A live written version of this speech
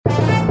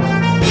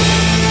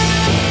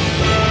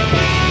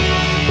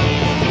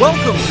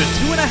Welcome to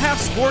Two and a Half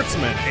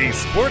Sportsmen, a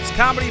sports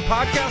comedy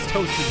podcast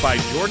hosted by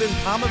Jordan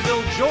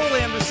Palmaville, Joel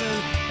Anderson,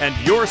 and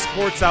your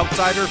sports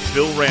outsider,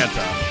 Phil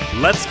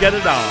Ranta. Let's get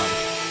it on.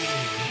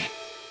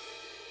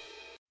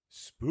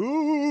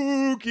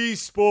 Spooky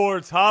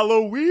Sports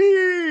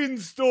Halloween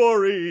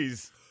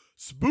Stories.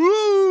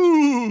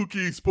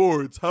 Spooky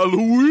Sports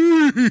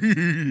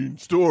Halloween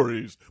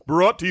Stories.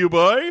 Brought to you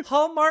by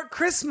Hallmark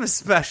Christmas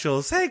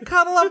specials. Hey,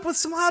 cuddle up with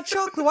some hot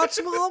chocolate. Watch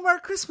some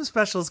Hallmark Christmas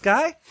specials,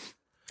 guy.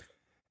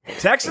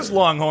 Texas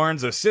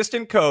Longhorns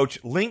assistant coach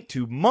linked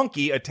to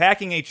monkey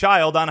attacking a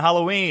child on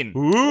Halloween.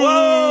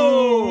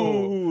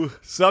 Whoa!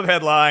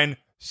 Subheadline: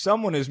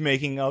 someone is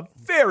making a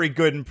very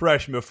good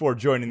impression before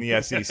joining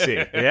the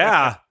SEC.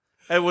 Yeah.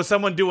 Hey, was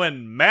someone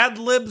doing Mad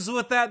Libs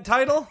with that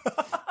title?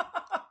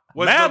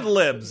 Mad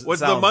Libs.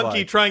 Was the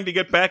monkey trying to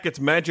get back its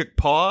magic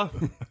paw?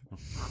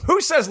 Who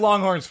says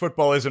Longhorns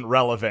football isn't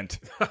relevant?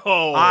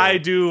 Oh, I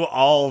do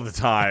all the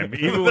time,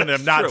 even when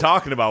I'm not true.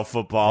 talking about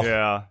football.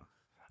 Yeah.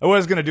 I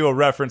was going to do a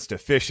reference to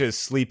Fish's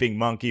sleeping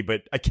monkey,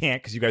 but I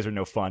can't because you guys are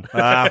no fun.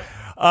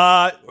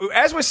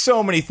 As with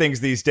so many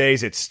things these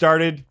days, it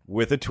started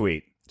with a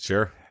tweet.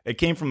 Sure. It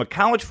came from a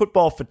college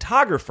football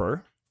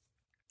photographer.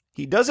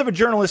 He does have a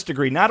journalist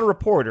degree, not a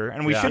reporter,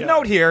 and we should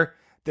note here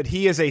that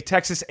he is a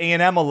Texas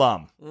A&M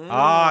alum.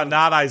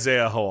 Not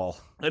Isaiah Hole.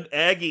 an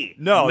Aggie.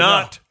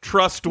 Not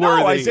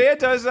trustworthy. No, Isaiah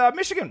does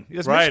Michigan. He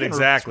does Right, Michigan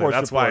exactly. sports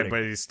That's why, reporting.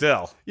 but he's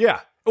still.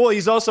 Yeah. Well,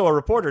 he's also a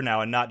reporter now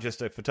and not just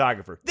a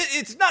photographer.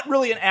 It's not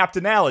really an apt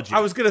analogy.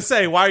 I was going to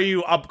say, why are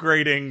you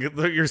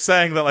upgrading? You're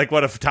saying that, like,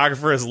 what, a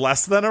photographer is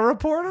less than a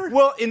reporter?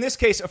 Well, in this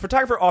case, a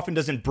photographer often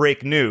doesn't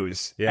break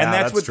news. Yeah, and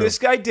that's that's what true. this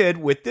guy did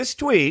with this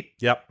tweet.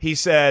 Yep. He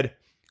said,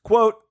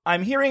 quote,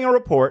 "I'm hearing a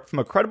report from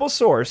a credible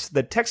source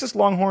that Texas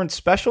Longhorns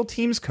special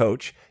teams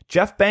coach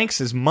Jeff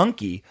Banks'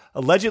 monkey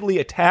allegedly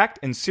attacked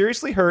and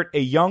seriously hurt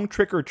a young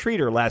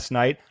trick-or-treater last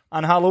night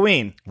on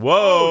Halloween.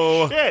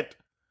 Whoa. Oh, shit.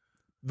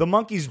 The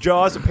monkey's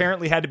jaws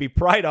apparently had to be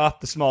pried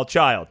off the small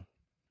child."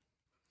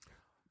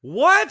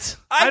 What?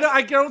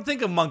 I don't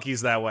think of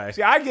monkeys that way.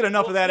 See, I get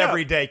enough of that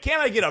every day.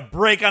 Can't I get a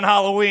break on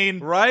Halloween?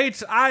 Right?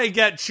 I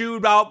get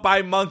chewed out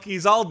by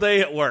monkeys all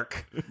day at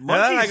work. And then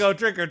I go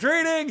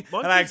trick-or-treating,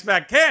 and I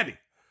expect candy.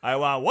 I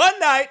want one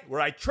night where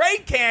I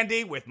trade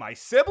candy with my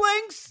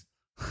siblings.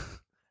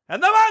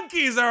 And the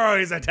monkeys are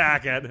always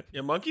attacking.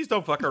 Yeah, monkeys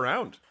don't fuck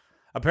around.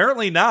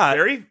 Apparently not.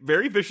 Very,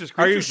 very vicious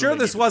Are creatures. you sure when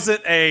they this get-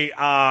 wasn't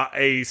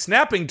a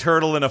snapping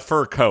turtle in a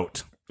fur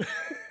coat?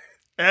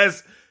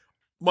 As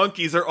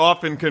monkeys are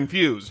often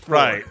confused. for.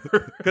 Right.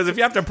 Because if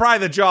you have to pry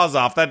the jaws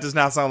off, that does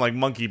not sound like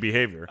monkey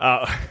behavior.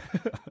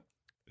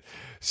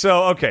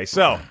 So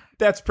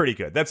that's pretty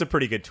good. That's a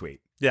pretty good tweet.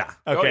 Yeah.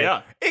 Okay. Oh,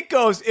 yeah. It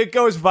goes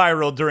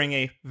viral during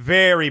a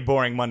very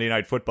boring Monday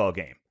Night Football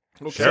game.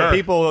 Okay. So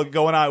people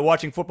going out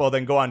watching football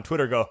then go on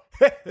Twitter and go,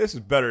 hey, this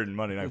is better than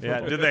Monday Night Yeah.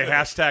 Football. Did they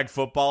hashtag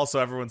football so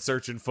everyone's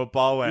searching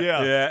football? Went,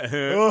 Yeah.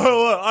 Yeah.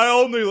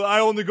 I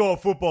only go on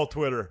football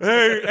Twitter.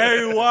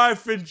 hey,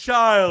 wife and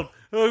child,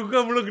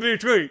 come look at your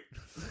tweet.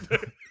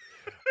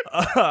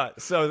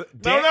 So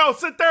No,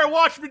 sit there and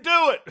watch me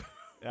do it.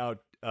 now,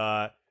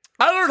 I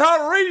learned how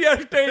to read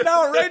yesterday.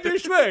 Now I read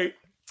this way.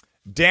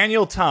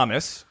 Daniel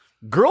Thomas,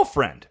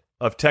 girlfriend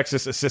of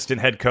Texas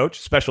assistant head coach,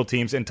 special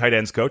teams and tight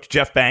ends coach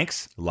Jeff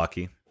Banks,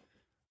 Lucky.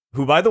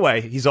 who, by the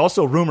way, he's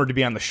also rumored to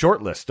be on the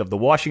short list of the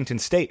Washington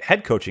State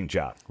head coaching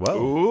job. Whoa.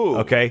 Ooh.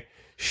 Okay.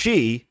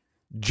 She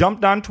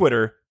jumped on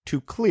Twitter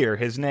to clear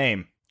his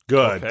name.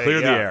 Good. Okay,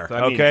 Clear the yeah. air.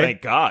 I mean, Okay.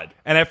 thank God.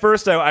 And at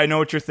first, I know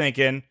what you're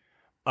thinking,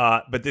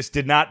 but this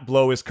did not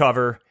blow his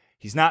cover.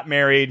 He's not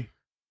married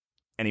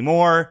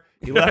anymore.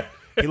 He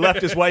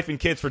left his wife and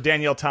kids for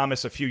Danielle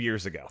Thomas a few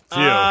years ago.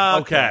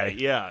 Okay.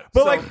 Yeah.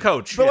 But So- like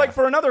coach, but yeah. like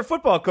for another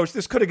football coach,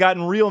 this could have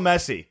gotten real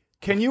messy.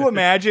 Can you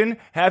imagine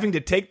having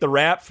to take the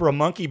rap for a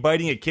monkey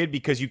biting a kid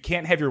because you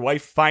can't have your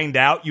wife find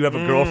out you have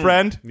a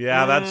girlfriend?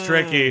 Yeah, that's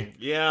tricky.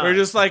 yeah. We're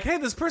just like, hey,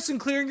 this person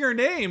clearing your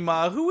name,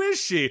 who is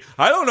she?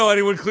 I don't know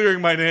anyone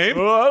clearing my name.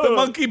 Oh. The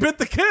monkey bit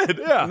the kid.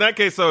 Yeah. in that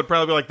case, though, it'd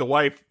probably be like the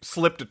wife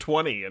slipped a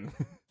 20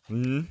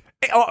 and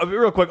Oh,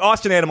 real quick,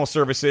 Austin Animal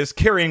Services,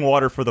 carrying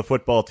water for the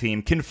football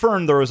team,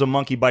 confirmed there was a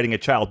monkey biting a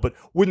child, but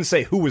wouldn't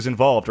say who was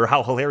involved or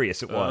how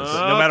hilarious it was.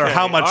 No matter Okay,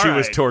 how much all he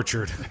was right.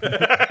 tortured.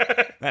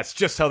 That's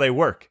just how they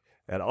work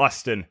at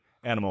Austin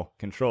Animal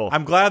Control.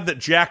 I'm glad that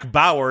Jack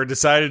Bauer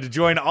decided to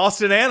join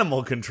Austin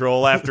Animal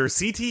Control after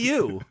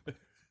CTU.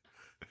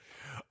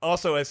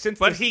 Also, since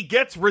but this- he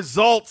gets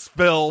results,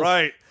 Phil.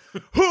 Right.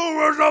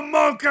 Who is the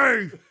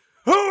monkey?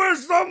 Who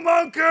is the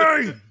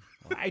monkey?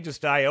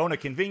 I own a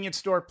convenience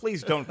store.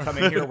 Please don't come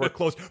in here. We're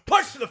closed.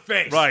 Punch to the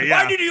face. Right,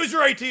 yeah. Why did you use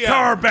your ATM?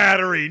 Car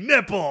battery,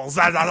 nipples.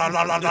 That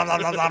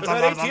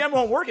ATM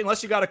won't work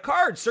unless you got a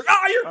card, sir.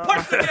 You're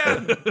punched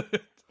again.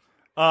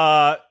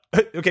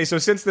 Okay, so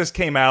since this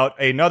came out,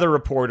 another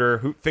reporter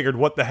who figured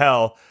what the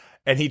hell,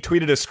 and he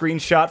tweeted a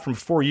screenshot from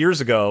 4 years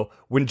ago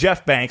when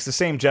Jeff Banks, the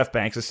same Jeff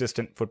Banks,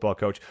 assistant football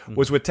coach,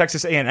 was with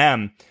Texas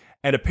A&M,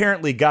 and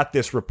apparently got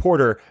this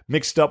reporter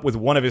mixed up with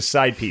one of his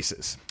side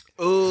pieces.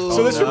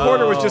 So this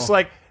reporter was just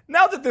like,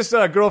 now that this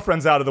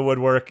girlfriend's out of the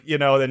woodwork,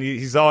 then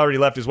he's already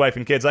left his wife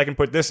and kids, I can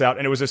put this out.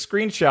 And it was a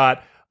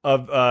screenshot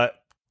of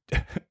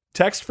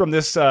text from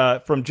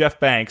from Jeff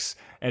Banks,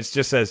 and it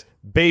just says,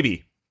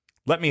 "Baby,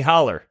 let me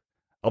holler.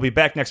 I'll be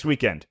back next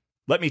weekend.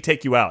 Let me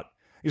take you out."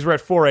 These were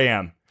at 4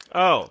 a.m.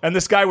 Oh. And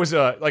this guy was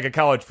like a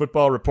college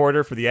football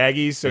reporter for the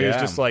Aggies, so he was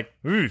just like,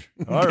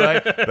 all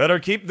right, better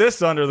keep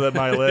this under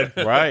my lid.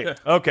 Right.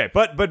 Okay,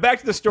 but back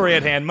to the story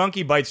at hand.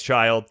 Monkey bites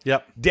child.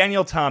 Yep.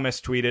 Daniel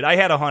Thomas tweeted, "I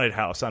had a haunted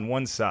house on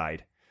one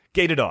side,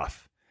 gated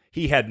off.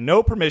 He had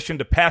no permission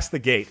to pass the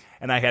gate,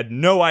 and I had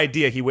no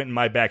idea he went in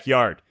my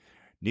backyard.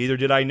 Neither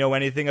did I know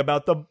anything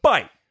about the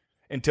bite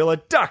until a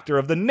doctor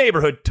of the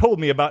neighborhood told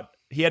me about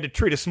he had to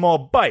treat a small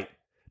bite.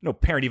 No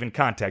parent even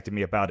contacted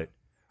me about it.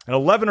 An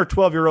 11 or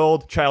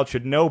 12-year-old child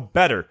should know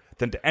better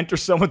than to enter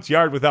someone's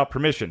yard without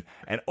permission,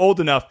 and old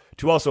enough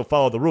to also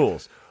follow the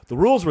rules. The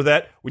rules were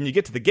that when you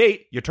get to the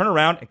gate, you turn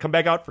around and come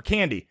back out for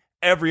candy.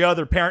 Every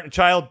other parent and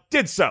child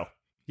did so."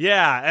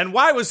 Yeah, and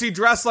why was he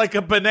dressed like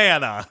a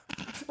banana?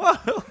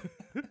 Well,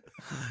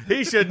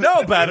 he should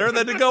know better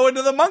than to go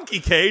into the monkey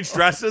cage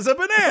dressed as a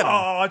banana.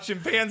 Oh,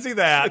 chimpanzee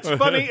that. It's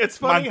funny. It's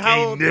funny Monkey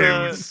how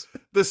news.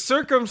 the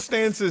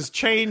circumstances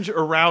change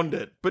around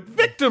it, but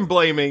victim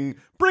blaming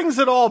brings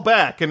it all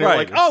back, and you're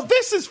Right. like, "Oh,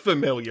 this is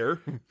familiar."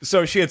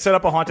 So she had set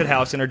up a haunted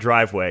house in her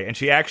driveway, and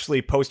she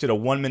actually posted a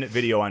 1-minute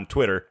video on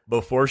Twitter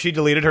before she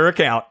deleted her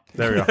account.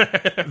 There we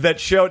go.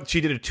 That showed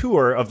she did a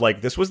tour of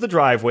like, this was the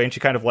driveway, and she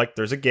kind of like,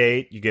 there's a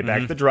gate, you get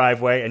back to the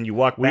driveway, and you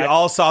walk We back.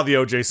 all saw the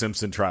O.J.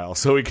 Simpson trial,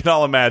 so we can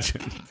all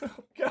imagine.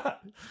 God,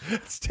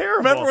 it's terrible.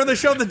 Remember when they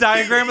showed the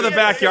diagram of the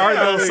backyard,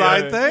 the little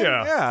side thing?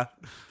 Yeah.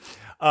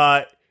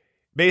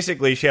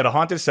 Basically, she had a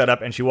haunted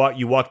setup, and you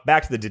walked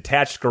back to the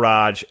detached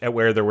garage at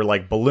where there were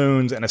like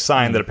balloons and a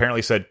sign that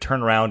apparently said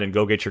 "Turn around and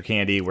go get your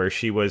candy," where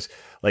she was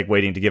like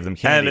waiting to give them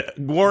candy.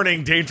 And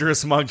warning,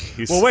 dangerous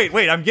monkeys. Well,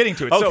 wait, I'm getting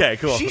to it. Okay,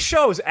 So cool. She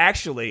shows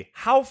actually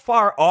how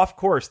far off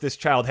course this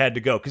child had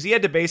to go, because he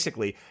had to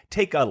basically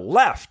take a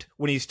left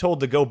when he's told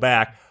to go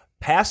back,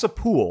 pass a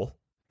pool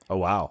Oh,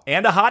 wow.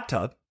 and a hot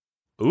tub.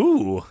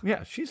 Ooh.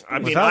 Yeah, she's. I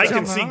mean, Without I can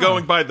jumping see on.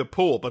 going by the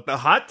pool, but the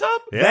hot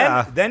tub?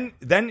 Yeah.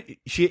 Then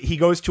he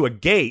goes to a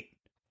gate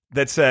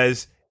that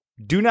says,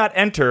 "Do not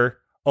enter.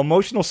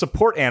 Emotional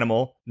support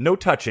animal. No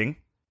touching."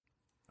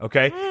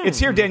 Okay, it's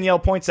here. Danielle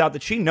points out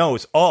that she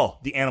knows all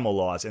the animal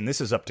laws, and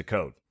this is up to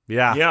code.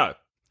 Yeah. Yeah.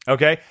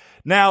 Okay,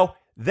 now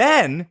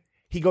then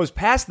he goes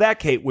past that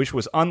gate, which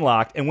was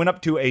unlocked, and went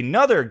up to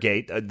another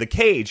gate, the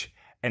cage,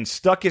 and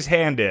stuck his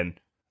hand in.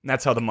 And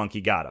that's how the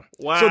monkey got him.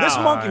 Wow. So this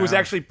monkey was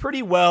actually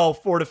pretty well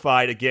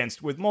fortified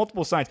against with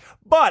multiple signs.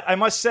 But I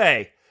must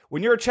say,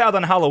 when you're a child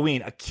on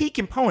Halloween, a key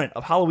component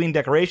of Halloween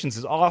decorations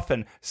is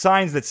often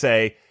signs that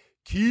say,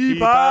 keep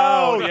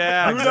out.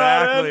 Yeah, Do not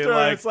exactly. enter.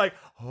 Like- It's like,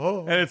 oh.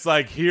 And it's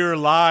like, here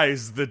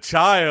lies the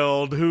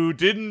child who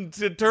didn't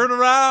turn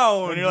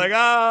around. And you're like,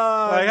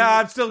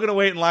 I'm still going to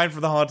wait in line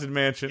for the Haunted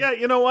Mansion. Yeah,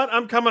 you know what?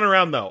 I'm coming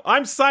around, though.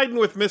 I'm siding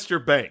with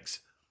Mr.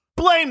 Banks.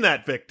 Blame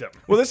that victim.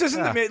 Well, this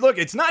isn't, look,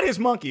 it's not his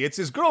monkey. It's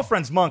his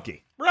girlfriend's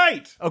monkey.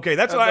 Right. Okay,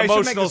 that's The why I should make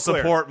emotional this clear.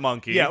 support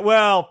monkey. Yeah,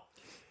 well,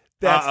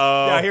 that's,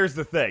 Uh-oh. now here's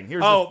the thing.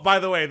 Oh, by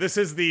the way, this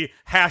is the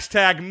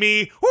hashtag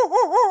me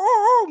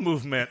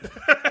movement.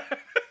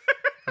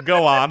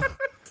 Go on.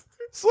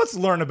 So let's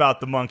learn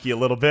about the monkey a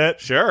little bit.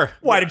 Sure.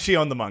 Why did she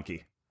own the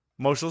monkey?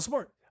 Emotional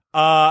support.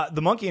 The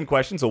monkey in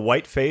question is a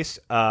white-faced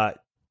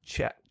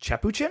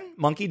capuchin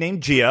monkey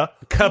named Gia.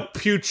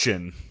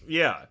 Capuchin.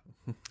 Yeah.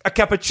 A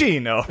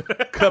cappuccino.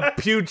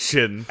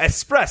 Capuchin.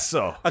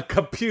 Espresso. A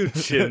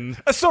capuchin.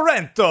 A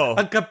Sorrento.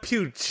 A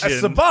capuchin. A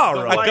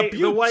Sbarro.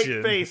 The white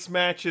capuchin. face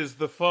matches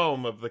the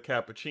foam of the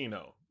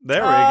cappuccino.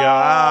 There we go.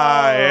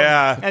 Ah,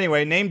 yeah.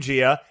 Anyway, named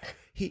Gia.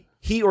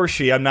 He or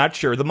she, I'm not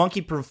sure. The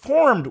monkey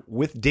performed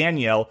with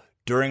Danielle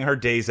during her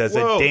days as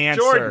Whoa, a dancer.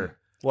 Jordan.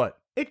 What?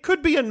 It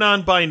could be a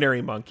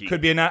non-binary monkey.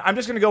 Could be I'm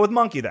just going to go with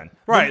monkey then.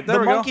 Right, The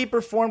there we go. monkey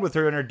performed with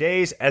her in her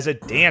days as a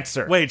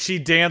dancer. Wait, she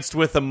danced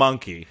with a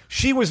monkey.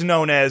 She was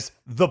known as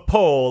the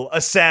pole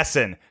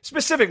assassin,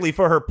 specifically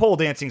for her pole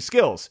dancing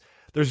skills.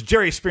 There's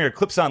Jerry Springer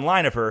clips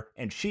online of her,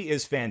 and she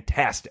is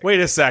fantastic. Wait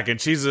a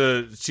second. She's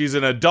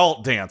an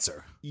adult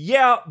dancer.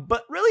 Yeah,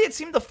 but really it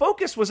seemed the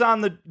focus was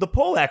on the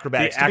pole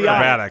acrobatics. The to be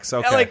honest. acrobatics,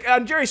 okay. Like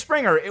on Jerry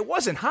Springer, it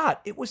wasn't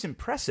hot. It was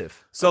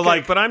impressive. So Okay,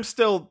 like, but I'm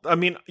still. I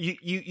mean,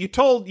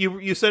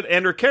 you said,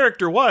 and her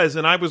character was,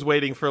 and I was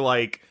waiting for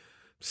like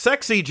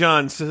sexy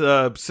John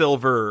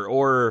Silver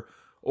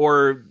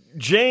or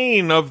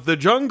Jane of the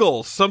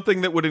Jungle, something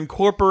that would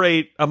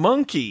incorporate a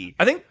monkey.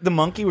 I think the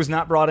monkey was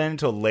not brought in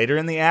until later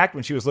in the act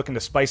when she was looking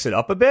to spice it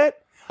up a bit.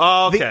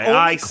 Okay, The only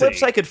I clips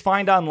see. I could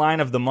find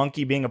online of the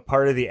monkey being a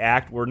part of the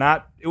act were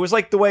not. It was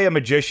like the way a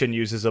magician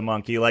uses a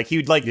monkey. Like he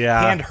would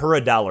hand her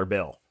a $1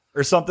 bill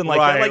or something like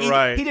that. Right, Like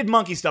right. he did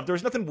monkey stuff. There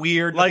was nothing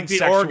weird, like nothing the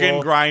sexual. organ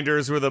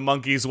grinders where the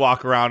monkeys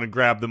walk around and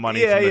grab the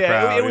money Yeah, from the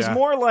crowd. It was yeah.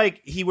 more like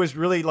he was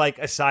really like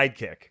a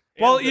sidekick.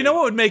 Well, And you they know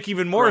what would make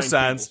even more grind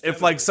sense? people's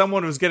If like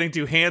someone was getting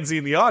too handsy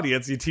in the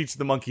audience, you teach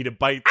the monkey to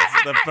bite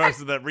the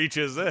person that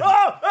reaches in.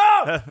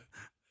 Oh!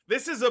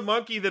 This is a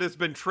monkey that has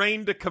been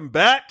trained to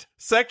combat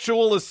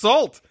sexual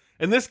assault.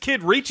 And this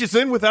kid reaches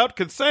in without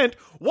consent.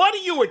 What do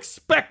you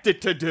expect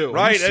it to do?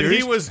 Right, and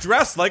he was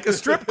dressed like a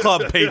strip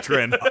club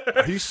patron.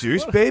 Are you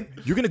serious, babe?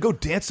 You're going to go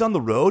dance on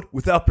the road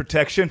without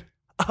protection?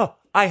 Oh,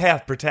 I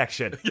have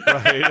protection.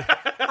 Right.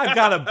 I've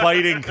got a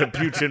biting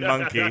capuchin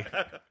monkey.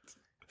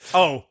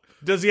 Oh,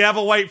 does he have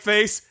a white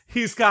face?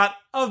 He's got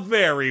a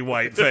very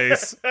white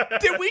face.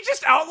 Did we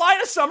just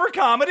outline a summer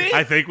comedy?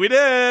 I think we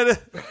did.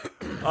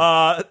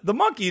 The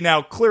monkey,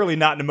 now clearly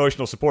not an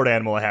emotional support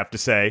animal, I have to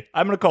say.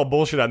 I'm going to call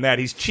bullshit on that.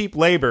 He's cheap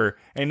labor,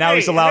 and now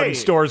he's allowed in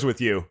stores with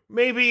you.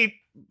 Maybe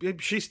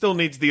she still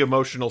needs the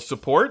emotional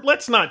support.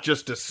 Let's not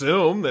just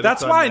assume that.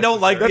 That's it's why I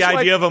don't like the That's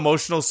idea of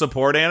emotional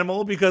support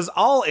animal, because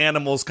all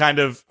animals kind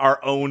of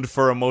are owned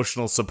for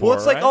emotional support. Well,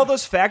 it's like right? all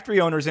those factory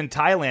owners in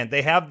Thailand.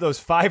 They have those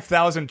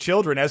 5,000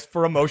 children as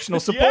for emotional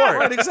support. Yeah,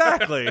 right,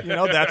 exactly. You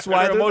know, that's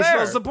why They're they're emotional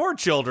there. support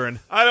children.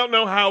 I don't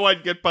know how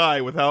I'd get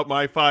by without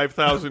my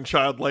 5,000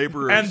 child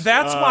laborers. And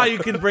that's why you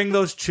can bring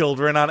those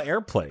children on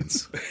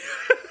airplanes.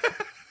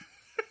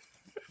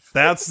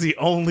 That's the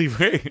only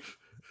way.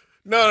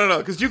 No,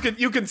 because you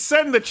can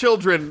send the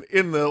children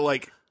in the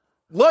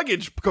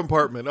luggage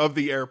compartment of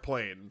the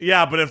airplane.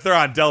 Yeah, but if they're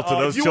on Delta,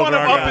 those you children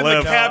want aren't them going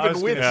up to in the live.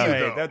 cabin with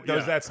you,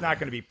 though. That's not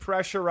going to be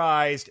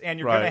pressurized, and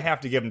you're Right. going to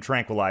have to give them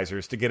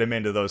tranquilizers to get them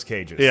into those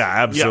cages. Yeah,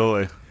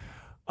 absolutely.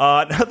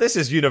 Now this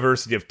is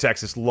University of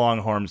Texas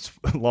Longhorns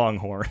football.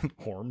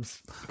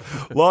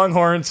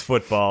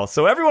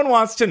 So everyone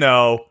wants to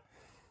know: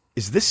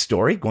 is this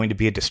story going to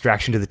be a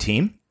distraction to the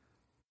team?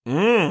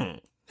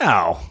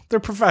 No, they're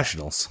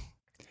professionals.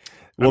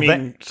 Well, I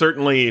mean,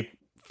 certainly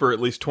for at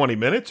least 20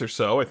 minutes or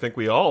so, I think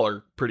we all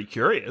are pretty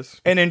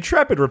curious. an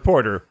intrepid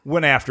reporter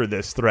went after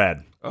this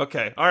thread.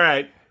 Okay, all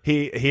right.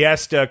 He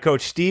asked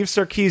Coach Steve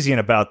Sarkisian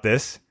about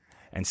this,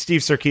 and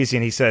Steve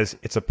Sarkisian, he says,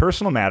 it's a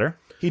personal matter.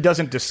 He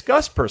doesn't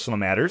discuss personal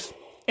matters,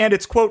 and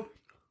it's, quote,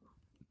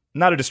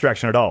 not a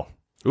distraction at all.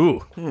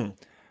 Ooh.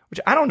 Which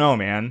I don't know,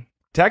 man.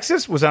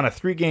 Texas was on a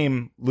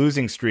 3-game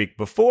losing streak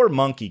before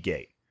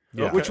Monkeygate,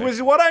 which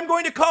was what I'm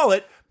going to call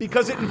it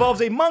because it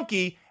involves a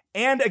monkey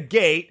and a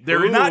gate.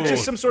 There is- not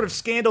just some sort of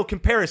scandal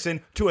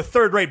comparison to a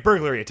third-rate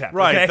burglary attempt.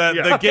 Right,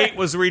 okay? the gate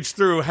was reached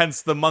through,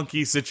 hence the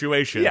monkey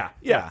situation.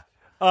 Yeah.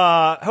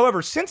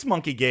 However, since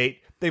Monkeygate,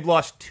 they've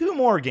lost 2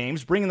 more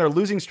games, bringing their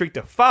losing streak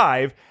to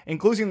 5,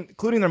 including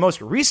their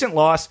most recent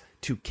loss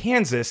to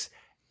Kansas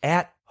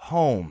at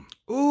home.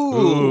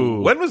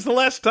 Ooh. When was the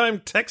last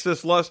time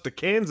Texas lost to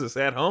Kansas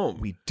at home?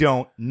 We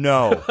don't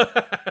know.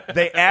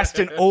 They asked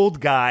an old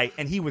guy,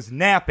 and he was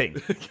napping.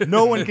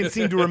 No one can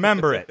seem to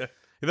remember it.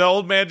 The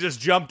old man just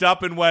jumped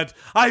up and went,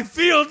 I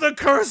feel the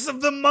curse of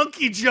the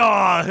monkey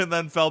jaw, and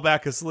then fell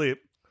back asleep.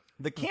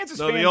 The Kansas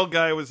So fan... the old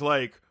guy was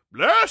like,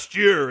 last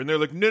year. And they're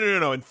like,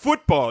 no, in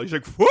football. He's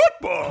like,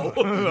 football?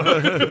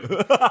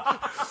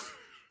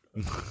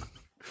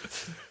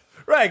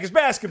 Right, because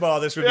basketball,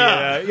 this would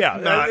Yeah. be...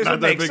 Not this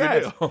would that make big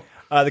a sense. deal.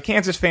 The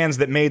Kansas fans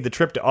that made the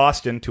trip to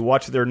Austin to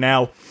watch their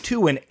now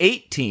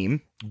 2-8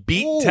 team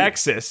beat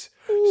Texas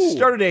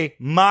started a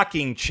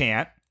mocking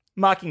chant.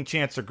 Mocking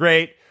chants are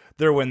great.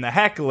 They're when the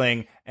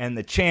heckling and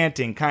the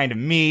chanting kind of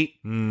meet.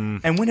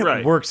 And when it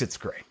Right. works, it's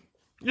great.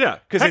 Yeah,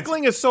 'Cause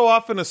heckling is so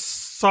often a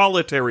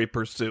solitary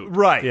pursuit.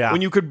 Right. Yeah.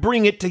 When you could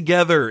bring it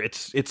together,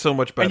 it's so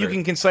much better. And you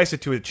can concise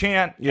it to a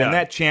chant. Yeah. And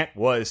that chant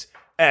was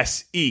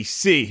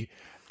SEC.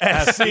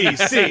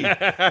 SEC.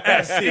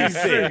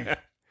 SEC.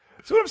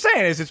 So what I'm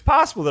saying is it's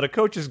possible that a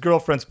coach's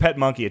girlfriend's pet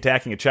monkey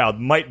attacking a child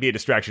might be a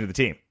distraction to the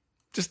team.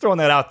 Just throwing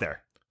that out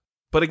there.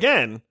 But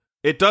again,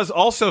 it does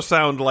also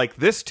sound like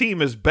this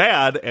team is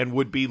bad and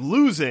would be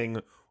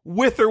losing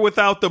with or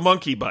without the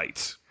monkey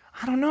bites.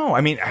 I don't know. I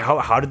mean,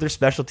 how did their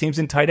special teams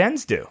and tight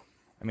ends do?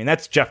 I mean,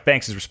 that's Jeff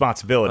Banks'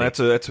 responsibility. That's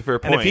a fair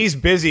point. and if he's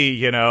busy,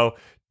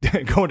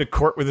 going to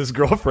court with his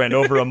girlfriend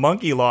over a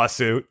monkey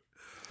lawsuit.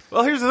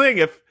 Well, here's the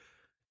thing: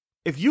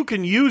 if you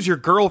can use your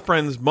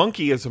girlfriend's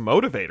monkey as a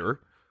motivator,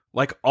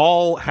 like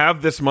I'll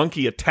have this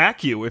monkey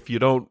attack you if you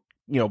don't,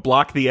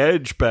 block the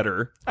edge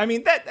better. I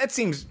mean, that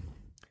seems...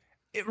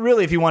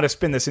 Really, if you want to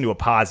spin this into a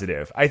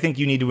positive, I think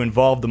you need to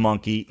involve the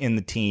monkey in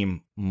the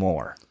team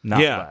more, not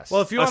less.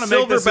 Well, if you A want to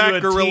make this silverback into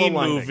a gorilla teen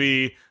lining.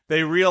 movie,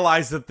 they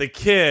realize that the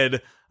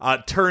kid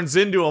turns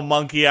into a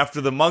monkey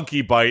after the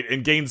monkey bite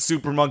and gains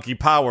super monkey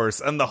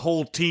powers, and the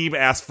whole team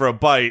asks for a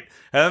bite,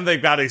 and then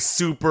they've got a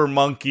super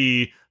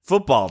monkey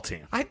football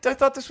team. I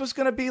thought this was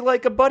going to be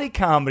like a buddy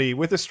comedy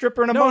with a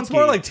stripper and a No, monkey. it's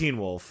more like Teen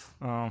Wolf.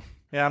 Oh,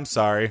 Yeah, I'm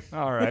sorry.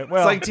 all right.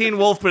 Well, It's like Teen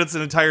Wolf, but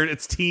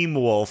it's Team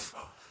Wolf,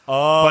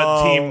 oh,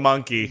 but Team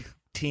Monkey.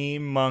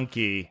 Team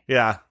Monkey.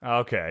 Yeah.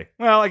 Okay.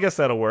 Well, I guess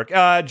that'll work.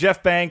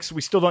 Jeff Banks,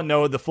 we still don't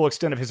know the full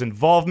extent of his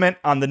involvement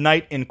on the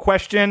night in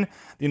question.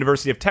 The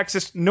University of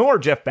Texas nor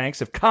Jeff Banks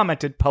have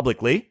commented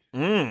publicly.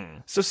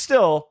 So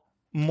still,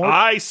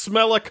 I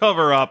smell a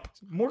cover-up.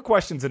 more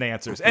questions than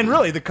answers. And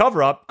really, the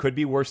cover-up could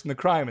be worse than the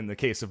crime in the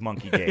case of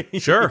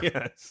Monkeygate. Sure.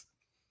 Yes.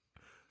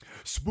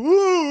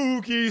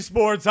 Spooky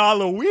sports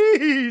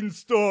Halloween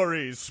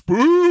stories.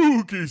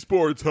 Spooky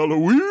sports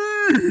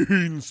Halloween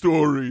Halloween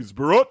Stories,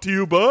 brought to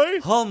you by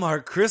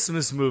Hallmark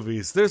Christmas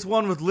movies. There's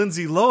one with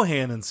Lindsay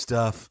Lohan and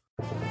stuff.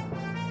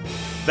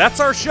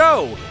 That's our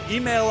show.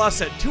 Email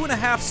us at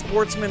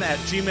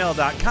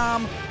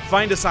 2.5sportsmen@gmail.com.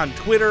 Find us on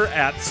Twitter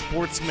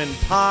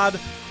 @sportsmanpod,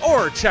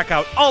 or check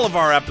out all of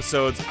our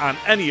episodes on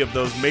any of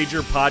those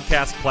major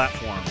podcast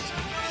platforms.